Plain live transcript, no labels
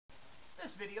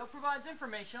This video provides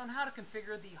information on how to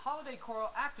configure the HolidayCoro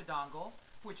ActiDongle,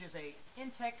 which is a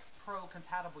Intech Pro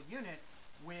compatible unit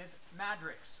with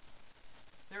Madrix.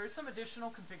 There is some additional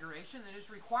configuration that is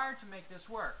required to make this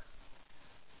work.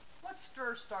 Let's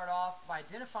first start off by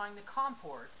identifying the COM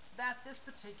port that this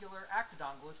particular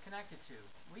ActiDongle is connected to.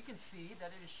 We can see that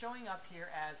it is showing up here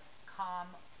as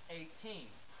COM18.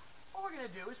 What we're going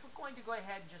to do is we're going to go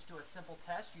ahead and just do a simple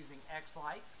test using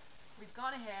X-Lights. We've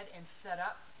gone ahead and set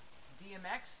up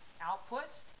DMX output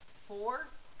for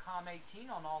COM18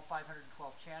 on all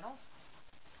 512 channels.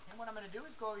 And what I'm going to do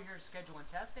is go over here to schedule and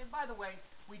test. And by the way,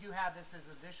 we do have this as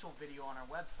a visual video on our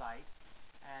website.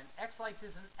 And X-Lights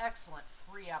is an excellent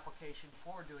free application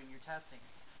for doing your testing.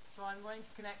 So I'm going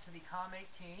to connect to the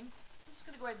COM18. I'm just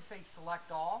going to go ahead and say select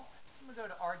all. I'm going to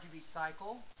go to RGB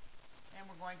cycle and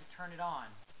we're going to turn it on.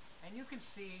 And you can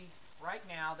see right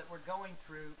now that we're going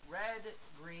through red,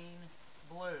 green,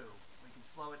 blue. We can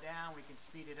slow it down, we can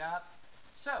speed it up.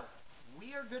 So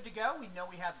we are good to go. We know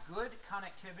we have good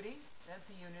connectivity, that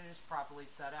the unit is properly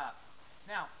set up.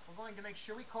 Now we're going to make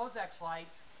sure we close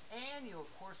X-Lights, and you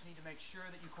of course need to make sure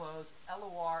that you close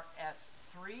LOR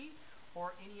S3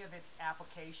 or any of its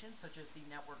applications such as the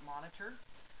network monitor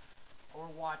or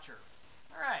watcher.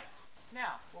 Alright,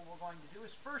 now what we're going to do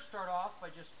is first start off by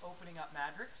just opening up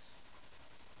Madrix.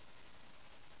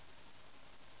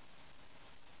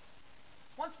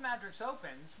 Once Madrix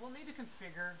opens, we'll need to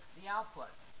configure the output.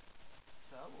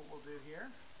 So what we'll do here,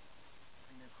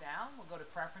 bring this down, we'll go to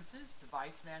Preferences,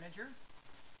 Device Manager.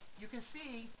 You can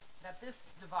see that this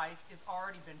device has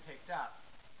already been picked up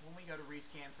when we go to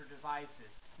rescan for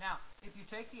devices. Now, if you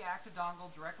take the ActiDongle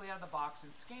directly out of the box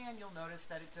and scan, you'll notice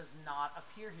that it does not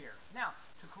appear here. Now,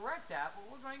 to correct that, what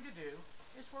we're going to do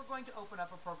is we're going to open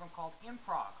up a program called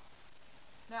Improg.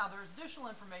 Now, there's additional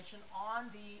information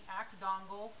on the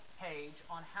ActiDongle page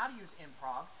on how to use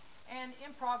Improg, and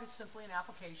Improg is simply an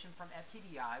application from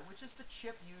FTDI, which is the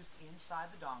chip used inside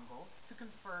the dongle to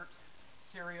convert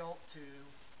serial to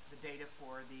the data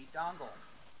for the dongle.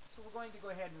 So we're going to go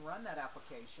ahead and run that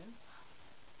application.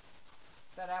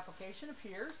 That application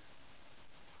appears.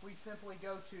 We simply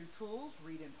go to Tools,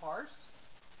 Read and Parse.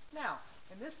 Now,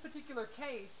 in this particular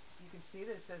case, you can see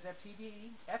that it says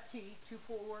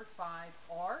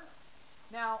FT245R.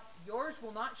 Now, yours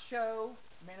will not show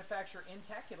manufacturer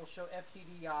Intech, it'll show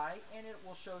FTDI, and it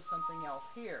will show something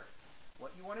else here.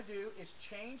 What you want to do is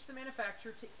change the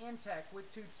manufacturer to Intech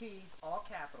with 2 T's, all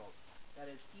capitals. That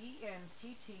is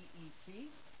ENTTEC.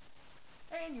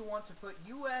 And you want to put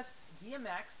US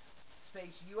DMX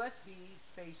space USB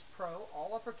space Pro,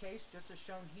 all uppercase, just as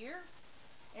shown here.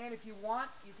 And if you want,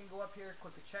 you can go up here,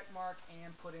 click a check mark,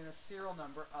 and put in a serial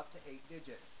number up to 8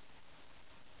 digits.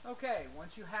 Okay,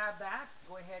 once you have that,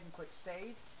 go ahead and click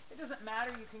Save. It doesn't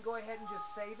matter, you can go ahead and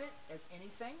just save it as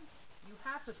anything. You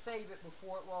have to save it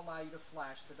before it will allow you to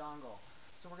flash the dongle.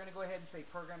 So we're going to go ahead and say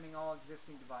Programming All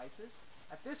Existing Devices.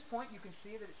 At this point, you can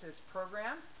see that it says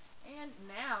Program, and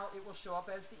now it will show up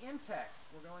as the Intech.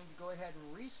 We're going to go ahead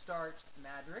and restart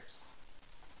Madrix.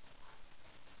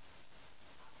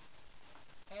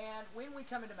 And when we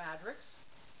come into Madrix,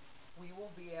 we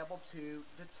will be able to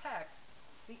detect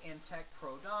the Intech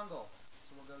Pro dongle.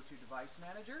 So we'll go to Device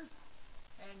Manager,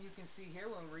 and you can see here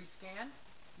when we rescan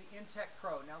the Intech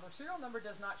Pro. Now the serial number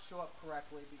does not show up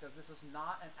correctly because this is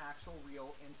not an actual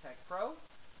real Intech Pro,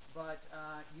 but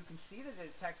you can see that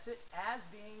it detects it as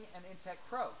being an Intech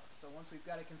Pro. So once we've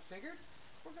got it configured,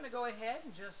 we're going to go ahead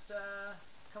and just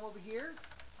come over here.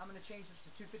 I'm going to change this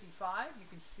to 255. You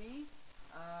can see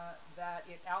that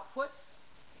it outputs.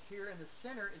 Here in the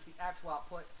center is the actual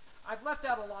output. I've left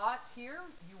out a lot here.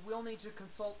 You will need to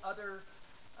consult other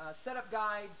setup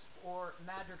guides or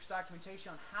Madrix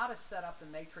documentation on how to set up the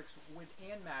matrix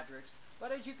within Madrix.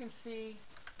 But as you can see,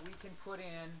 we can put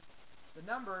in the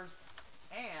numbers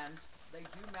and they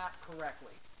do map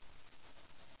correctly.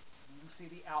 You can see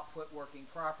the output working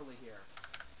properly here.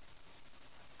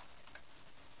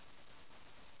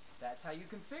 That's how you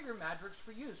configure Madrix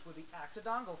for use with the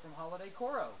ActiDongle from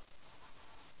HolidayCoro.